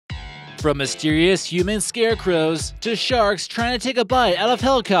From mysterious human scarecrows to sharks trying to take a bite out of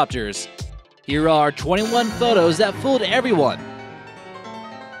helicopters, here are 21 photos that fooled everyone.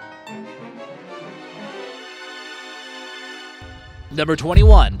 Number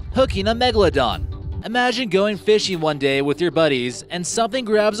 21. Hooking a megalodon. Imagine going fishing one day with your buddies and something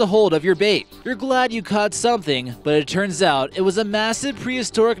grabs a hold of your bait. You're glad you caught something, but it turns out it was a massive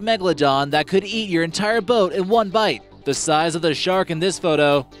prehistoric megalodon that could eat your entire boat in one bite. The size of the shark in this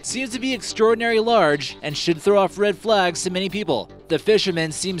photo seems to be extraordinarily large and should throw off red flags to many people. The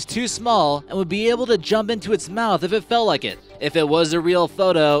fisherman seems too small and would be able to jump into its mouth if it felt like it. If it was a real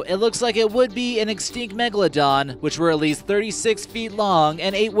photo, it looks like it would be an extinct megalodon, which were at least 36 feet long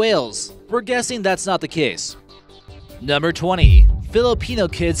and 8 whales. We're guessing that's not the case. Number 20. Filipino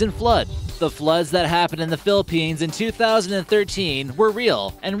kids in flood. The floods that happened in the Philippines in 2013 were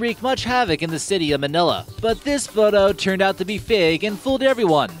real and wreaked much havoc in the city of Manila. But this photo turned out to be fake and fooled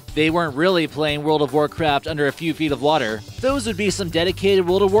everyone. They weren't really playing World of Warcraft under a few feet of water. Those would be some dedicated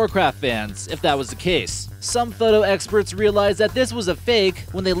World of Warcraft fans, if that was the case. Some photo experts realized that this was a fake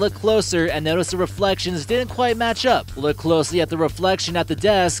when they looked closer and noticed the reflections didn't quite match up. Look closely at the reflection at the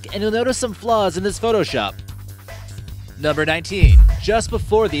desk and you'll notice some flaws in this Photoshop. Number 19. Just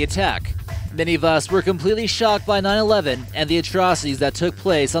before the attack. Many of us were completely shocked by 9/11 and the atrocities that took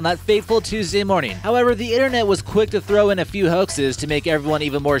place on that fateful Tuesday morning. However, the internet was quick to throw in a few hoaxes to make everyone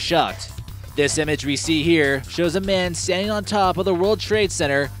even more shocked. This image we see here shows a man standing on top of the World Trade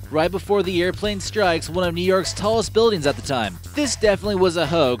Center right before the airplane strikes one of New York's tallest buildings at the time. This definitely was a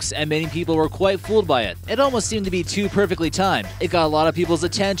hoax and many people were quite fooled by it. It almost seemed to be too perfectly timed. It got a lot of people's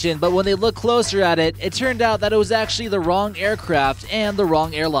attention, but when they looked closer at it, it turned out that it was actually the wrong aircraft and the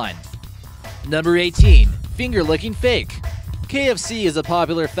wrong airline. Number 18. Finger-licking fake. KFC is a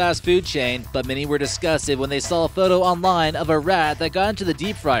popular fast food chain, but many were disgusted when they saw a photo online of a rat that got into the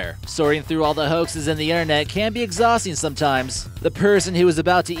deep fryer. Sorting through all the hoaxes in the internet can be exhausting sometimes. The person who was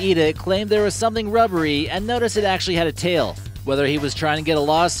about to eat it claimed there was something rubbery and noticed it actually had a tail. Whether he was trying to get a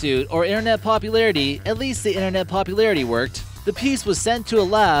lawsuit or internet popularity, at least the internet popularity worked. The piece was sent to a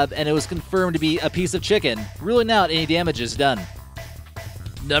lab and it was confirmed to be a piece of chicken, ruling out any damages done.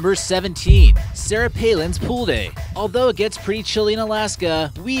 Number 17. Sarah Palin's pool day. Although it gets pretty chilly in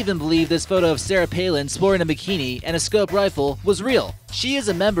Alaska, we even believe this photo of Sarah Palin sporting a bikini and a scope rifle was real. She is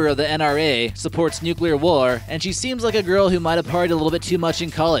a member of the NRA, supports nuclear war, and she seems like a girl who might have partied a little bit too much in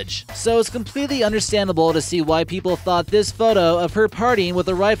college. So it's completely understandable to see why people thought this photo of her partying with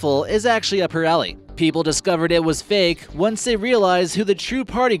a rifle is actually up her alley. People discovered it was fake once they realized who the true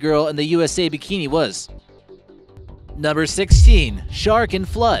party girl in the USA bikini was. Number 16. Shark in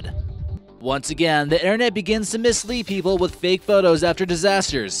flood. Once again, the internet begins to mislead people with fake photos after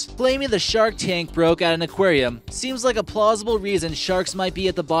disasters. Claiming the shark tank broke at an aquarium seems like a plausible reason sharks might be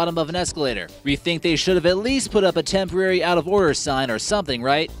at the bottom of an escalator. We think they should have at least put up a temporary out of order sign or something,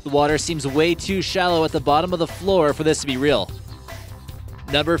 right? The water seems way too shallow at the bottom of the floor for this to be real.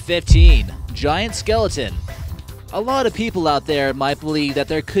 Number 15. Giant skeleton. A lot of people out there might believe that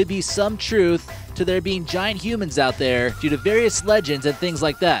there could be some truth to there being giant humans out there due to various legends and things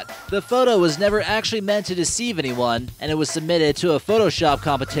like that. The photo was never actually meant to deceive anyone, and it was submitted to a Photoshop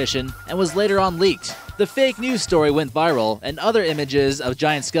competition and was later on leaked. The fake news story went viral, and other images of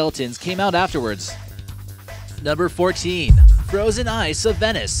giant skeletons came out afterwards. Number 14. Frozen ice of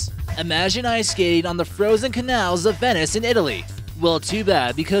Venice. Imagine ice skating on the frozen canals of Venice in Italy. Well, too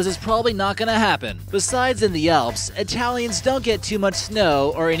bad, because it's probably not gonna happen. Besides in the Alps, Italians don't get too much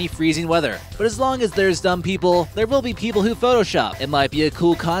snow or any freezing weather. But as long as there's dumb people, there will be people who Photoshop. It might be a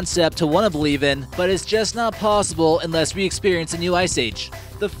cool concept to want to believe in, but it's just not possible unless we experience a new ice age.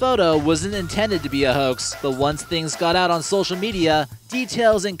 The photo wasn't intended to be a hoax, but once things got out on social media,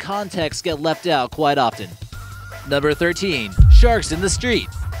 details and context get left out quite often. Number 13. Sharks in the street.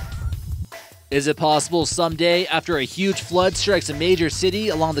 Is it possible someday, after a huge flood strikes a major city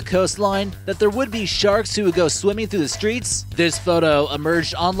along the coastline, that there would be sharks who would go swimming through the streets? This photo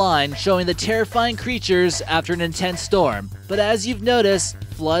emerged online showing the terrifying creatures after an intense storm. But as you've noticed,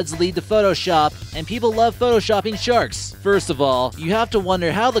 floods lead to Photoshop, and people love Photoshopping sharks. First of all, you have to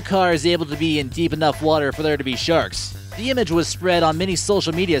wonder how the car is able to be in deep enough water for there to be sharks. The image was spread on many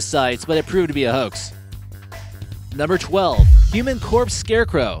social media sites, but it proved to be a hoax. Number 12. Human corpse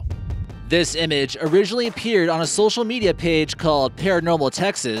scarecrow. This image originally appeared on a social media page called Paranormal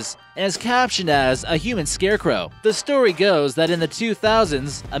Texas and is captioned as a human scarecrow. The story goes that in the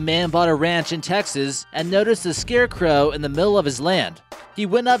 2000s, a man bought a ranch in Texas and noticed a scarecrow in the middle of his land. He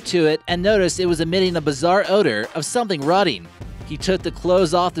went up to it and noticed it was emitting a bizarre odor of something rotting. He took the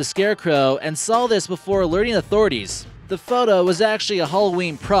clothes off the scarecrow and saw this before alerting authorities. The photo was actually a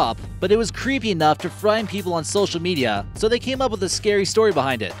Halloween prop, but it was creepy enough to frighten people on social media, so they came up with a scary story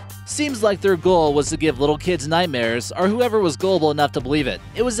behind it. Seems like their goal was to give little kids nightmares, or whoever was gullible enough to believe it.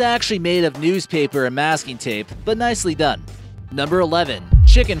 It was actually made of newspaper and masking tape, but nicely done. Number 11.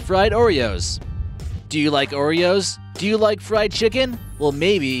 Chicken fried Oreos. Do you like Oreos? Do you like fried chicken? Well,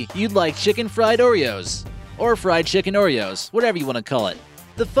 maybe you'd like chicken fried Oreos. Or fried chicken Oreos, whatever you want to call it.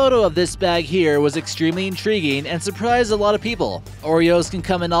 The photo of this bag here was extremely intriguing and surprised a lot of people. Oreos can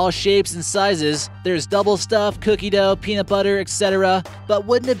come in all shapes and sizes. There's double stuff, cookie dough, peanut butter, etc. But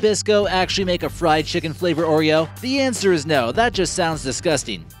wouldn't Nabisco actually make a fried chicken flavor Oreo? The answer is no, that just sounds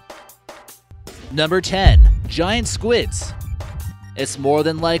disgusting. Number 10. Giant squids. It's more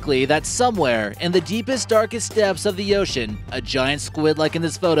than likely that somewhere in the deepest, darkest depths of the ocean, a giant squid like in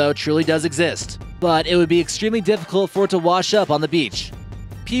this photo truly does exist. But it would be extremely difficult for it to wash up on the beach.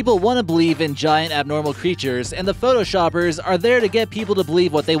 People want to believe in giant abnormal creatures, and the photoshoppers are there to get people to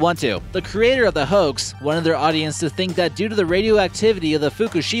believe what they want to. The creator of the hoax wanted their audience to think that due to the radioactivity of the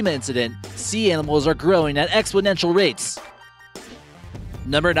Fukushima incident, sea animals are growing at exponential rates.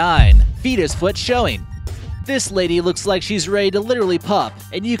 Number 9. Fetus foot showing. This lady looks like she's ready to literally pop,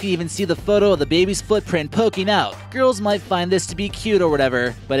 and you can even see the photo of the baby's footprint poking out. Girls might find this to be cute or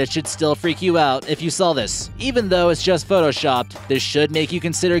whatever, but it should still freak you out if you saw this. Even though it's just photoshopped, this should make you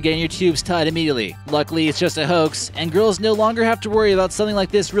consider getting your tubes tied immediately. Luckily, it's just a hoax, and girls no longer have to worry about something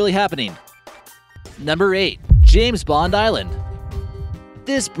like this really happening. Number 8. James Bond Island.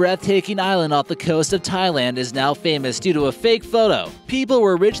 This breathtaking island off the coast of Thailand is now famous due to a fake photo. People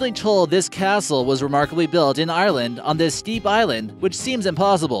were originally told this castle was remarkably built in Ireland on this steep island, which seems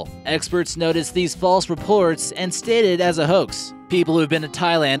impossible. Experts noticed these false reports and stated it as a hoax. People who've been to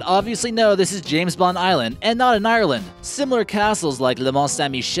Thailand obviously know this is James Bond Island and not in Ireland. Similar castles like Le Mont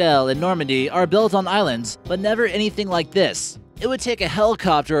Saint-Michel in Normandy are built on islands, but never anything like this. It would take a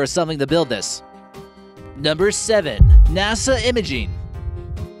helicopter or something to build this. Number 7. NASA imaging.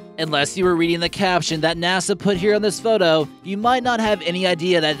 Unless you were reading the caption that NASA put here on this photo, you might not have any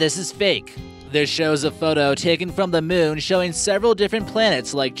idea that this is fake. This shows a photo taken from the moon showing several different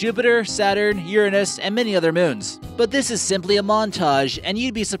planets like Jupiter, Saturn, Uranus, and many other moons. But this is simply a montage, and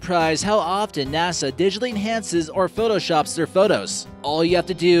you'd be surprised how often NASA digitally enhances or photoshops their photos. All you have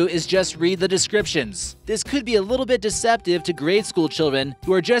to do is just read the descriptions. This could be a little bit deceptive to grade school children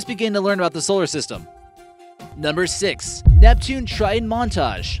who are just beginning to learn about the solar system. Number 6. Neptune Triton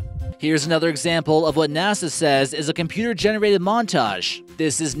montage. Here's another example of what NASA says is a computer-generated montage.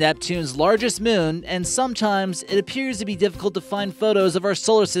 This is Neptune's largest moon, and sometimes it appears to be difficult to find photos of our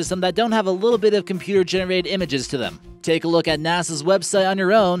solar system that don't have a little bit of computer-generated images to them. Take a look at NASA's website on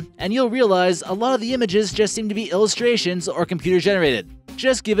your own, and you'll realize a lot of the images just seem to be illustrations or computer-generated.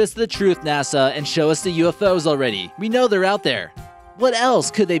 Just give us the truth, NASA, and show us the UFOs already. We know they're out there. What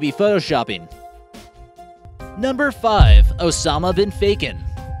else could they be photoshopping? Number 5. Osama bin Laden.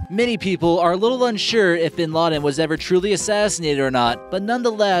 Many people are a little unsure if bin Laden was ever truly assassinated or not, but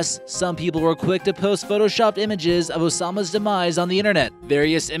nonetheless, some people were quick to post photoshopped images of Osama's demise on the internet.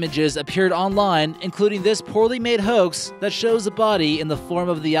 Various images appeared online, including this poorly made hoax that shows the body in the form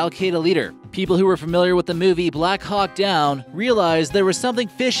of the Al-Qaeda leader. People who were familiar with the movie Black Hawk Down realized there was something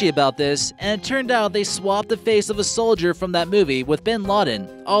fishy about this, and it turned out they swapped the face of a soldier from that movie with bin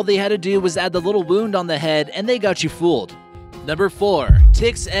Laden. All they had to do was add the little wound on the head, and they got you fooled. Number 4.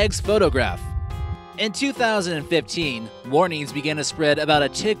 Tick's eggs photograph. In 2015, warnings began to spread about a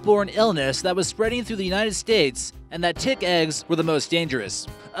tick-borne illness that was spreading through the United States and that tick eggs were the most dangerous.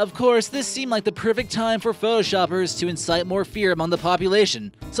 Of course, this seemed like the perfect time for photoshoppers to incite more fear among the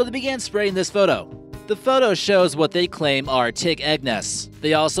population, so they began spreading this photo. The photo shows what they claim are tick egg nests.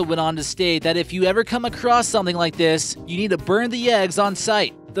 They also went on to state that if you ever come across something like this, you need to burn the eggs on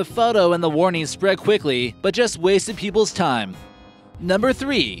sight. The photo and the warning spread quickly, but just wasted people's time. Number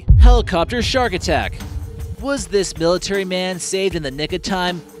 3. Helicopter shark attack. Was this military man saved in the nick of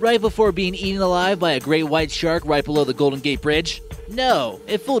time, right before being eaten alive by a great white shark right below the Golden Gate Bridge? No,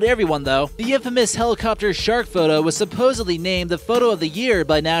 it fooled everyone though. The infamous helicopter shark photo was supposedly named the photo of the year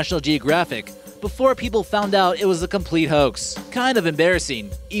by National Geographic, before people found out it was a complete hoax. Kind of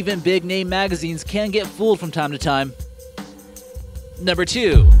embarrassing. Even big-name magazines can get fooled from time to time. Number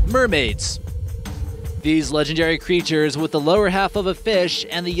 2. Mermaids. These legendary creatures with the lower half of a fish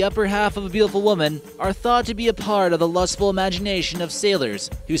and the upper half of a beautiful woman are thought to be a part of the lustful imagination of sailors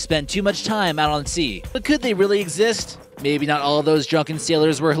who spend too much time out on sea. But could they really exist? Maybe not all of those drunken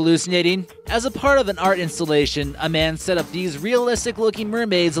sailors were hallucinating. As a part of an art installation, a man set up these realistic-looking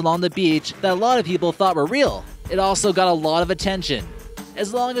mermaids along the beach that a lot of people thought were real. It also got a lot of attention.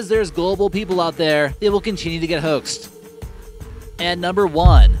 As long as there's gullible people out there, they will continue to get hoaxed. And number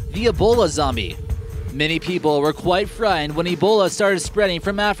 1. The Ebola zombie. Many people were quite frightened when Ebola started spreading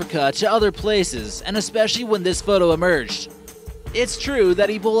from Africa to other places, and especially when this photo emerged. It's true that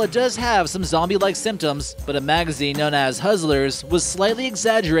Ebola does have some zombie-like symptoms, but a magazine known as Hustlers was slightly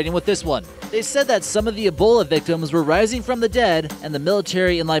exaggerating with this one. They said that some of the Ebola victims were rising from the dead, and the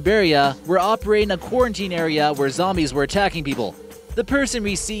military in Liberia were operating a quarantine area where zombies were attacking people. The person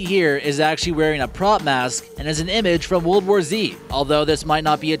we see here is actually wearing a prop mask and is an image from World War Z. Although this might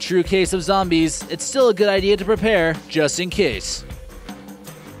not be a true case of zombies, it's still a good idea to prepare, just in case.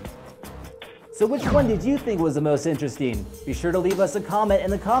 So which one did you think was the most interesting? Be sure to leave us a comment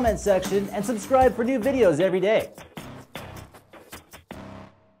in the comment section and subscribe for new videos every day.